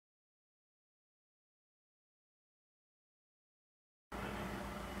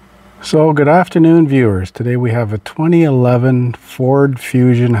So good afternoon, viewers. Today we have a 2011 Ford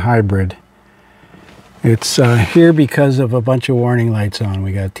Fusion Hybrid. It's here because of a bunch of warning lights on.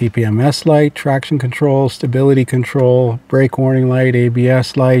 We got TPMS light, traction control, stability control, brake warning light,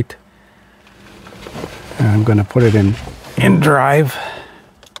 ABS light. And I'm going to put it in drive.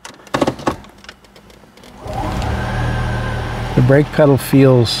 The brake pedal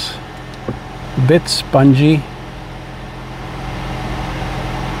feels a bit spongy.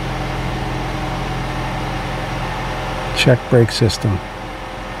 Check brake system.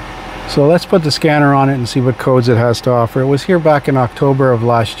 So let's put the scanner on it and see what codes it has to offer. It was here back in October of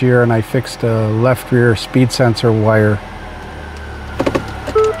last year and I fixed a left rear speed sensor wire,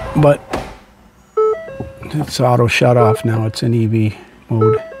 but it's auto shut off now. It's in EV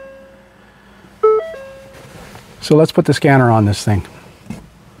mode. So let's put the scanner on this thing.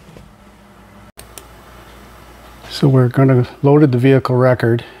 So we're going to load the vehicle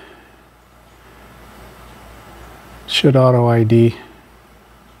record. Should auto ID.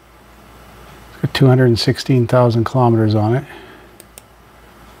 It's got 216,000 kilometers on it.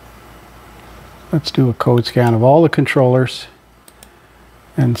 Let's do a code scan of all the controllers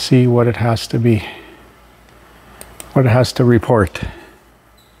and see what it has to be, what it has to report.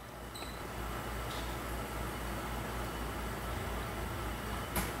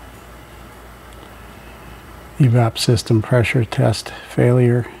 Evap system pressure test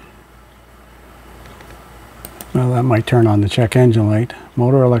failure. Well, that might turn on the check engine light.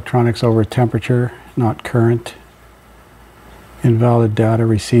 Motor electronics over temperature, not current. Invalid data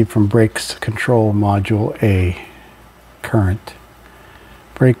received from brakes control module A, current.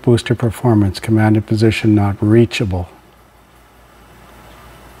 Brake booster performance, commanded position not reachable.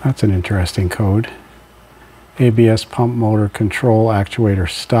 That's an interesting code. ABS pump motor control actuator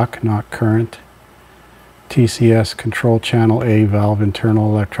stuck, not current. TCS control channel A valve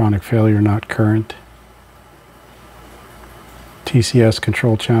internal electronic failure, not current. TCS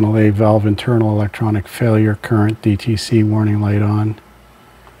control channel A valve internal electronic failure, current. DTC warning light on.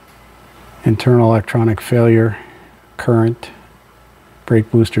 Internal electronic failure, current.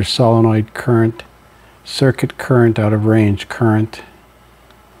 Brake booster solenoid, current. Circuit current out of range, current.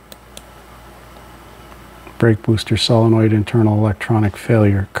 Brake booster solenoid internal electronic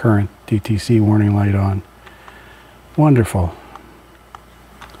failure, current. DTC warning light on. Wonderful.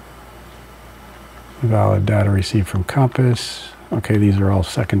 Valid data received from compass. Okay, these are all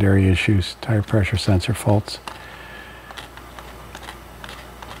secondary issues. Tire pressure sensor faults.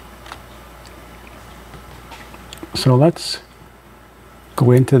 So let's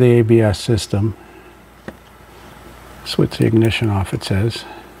go into the ABS system. Switch the ignition off, it says.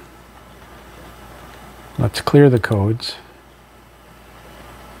 Let's clear the codes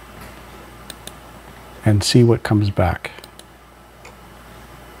and see what comes back.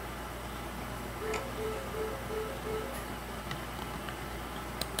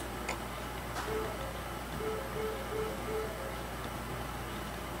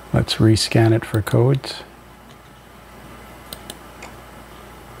 Let's rescan it for codes.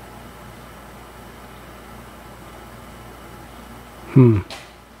 A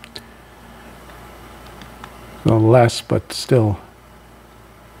little less, but still.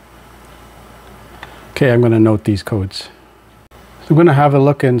 Okay, I'm going to note these codes. So I'm going to have a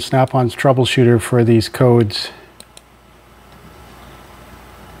look in Snap-on's Troubleshooter for these codes.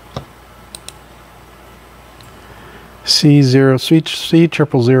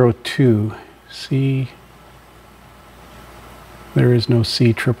 C0002. There is no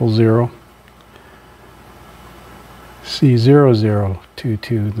C0002.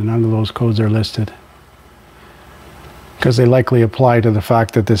 C0022. None of those codes are listed because they likely apply to the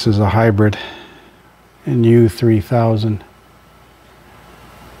fact that this is a hybrid. And U3000.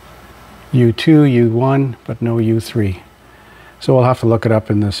 U2, U1, but no U3. So we'll have to look it up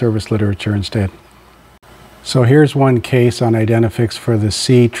in the service literature instead. So here's one case on Identifix for the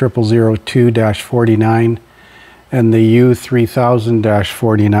C0002-49 and the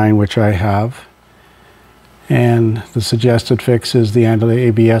U3000-49, which I have. And the suggested fix is the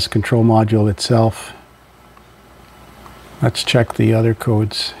ABS control module itself. Let's check the other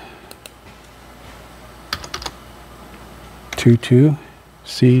codes. 22,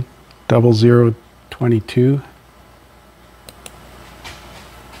 C0022.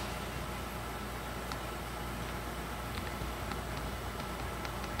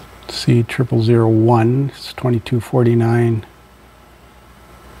 C0001, it's 2249.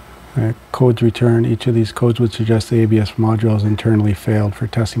 Codes return. Each of these codes would suggest the ABS module is internally failed. For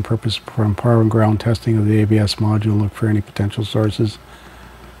testing purposes, from power and ground testing of the ABS module, look for any potential sources.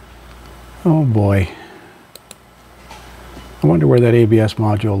 Oh boy. I wonder where that ABS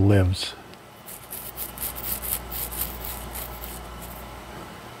module lives.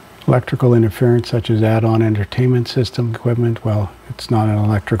 Electrical interference such as add-on entertainment system equipment. Well, it's not an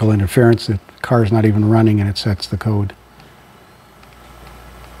electrical interference. The car's not even running and it sets the code.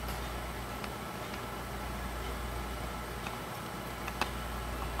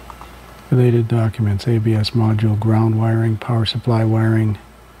 Related documents: ABS module ground wiring, power supply wiring,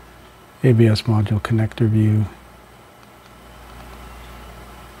 ABS module connector view.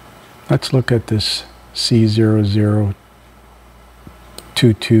 Let's look at this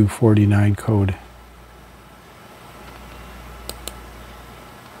C002249 code.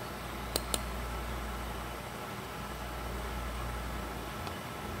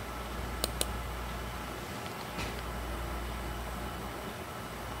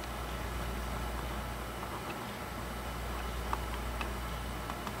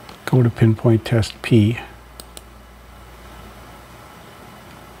 Go to pinpoint test P.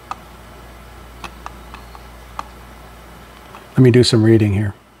 Let me do some reading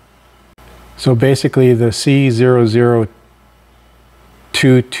here. So basically the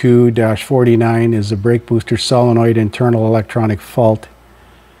C0022-49 is a brake booster solenoid internal electronic fault.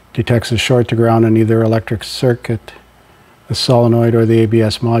 Detects a short to ground in either electric circuit. The solenoid or the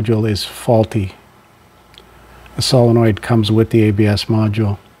ABS module is faulty. The solenoid comes with the ABS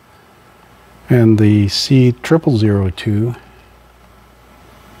module. And the C0002,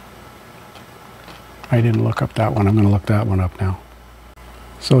 I didn't look up that one. I'm going to look that one up now.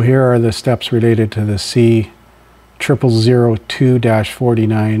 So here are the steps related to the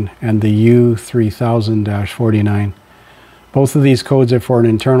C0002-49 and the U3000-49. Both of these codes are for an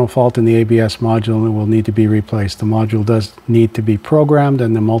internal fault in the ABS module and will need to be replaced. The module does need to be programmed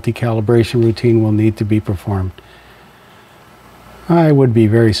and the multi-calibration routine will need to be performed. I would be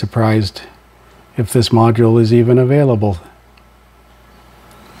very surprised if this module is even available.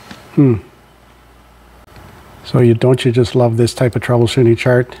 So don't you just love this type of troubleshooting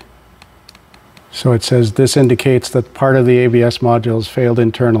chart? So it says this indicates that part of the ABS module has failed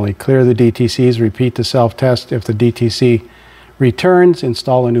internally. Clear the DTCs, repeat the self-test. If the DTC returns,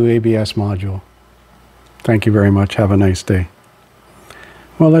 install a new ABS module. Thank you very much. Have a nice day.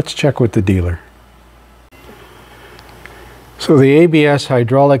 Well, let's check with the dealer. So the ABS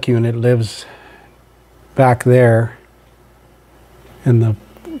hydraulic unit lives back there, and the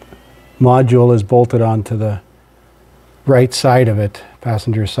module is bolted onto the right side of it,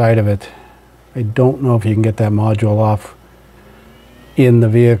 passenger side of it. I don't know if you can get that module off in the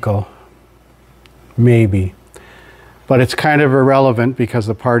vehicle. Maybe. But it's kind of irrelevant because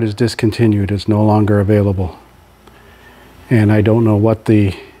the part is discontinued. It's no longer available. And I don't know what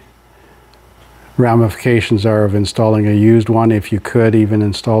the ramifications are of installing a used one, if you could even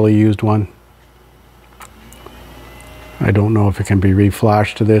install a used one. I don't know if it can be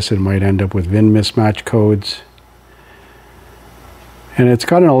reflashed to this. It might end up with VIN mismatch codes. And it's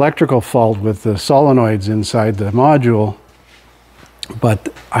got an electrical fault with the solenoids inside the module,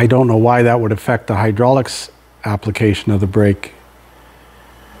 but I don't know why that would affect the hydraulics application of the brake.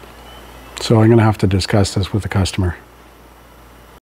 So I'm going to have to discuss this with the customer.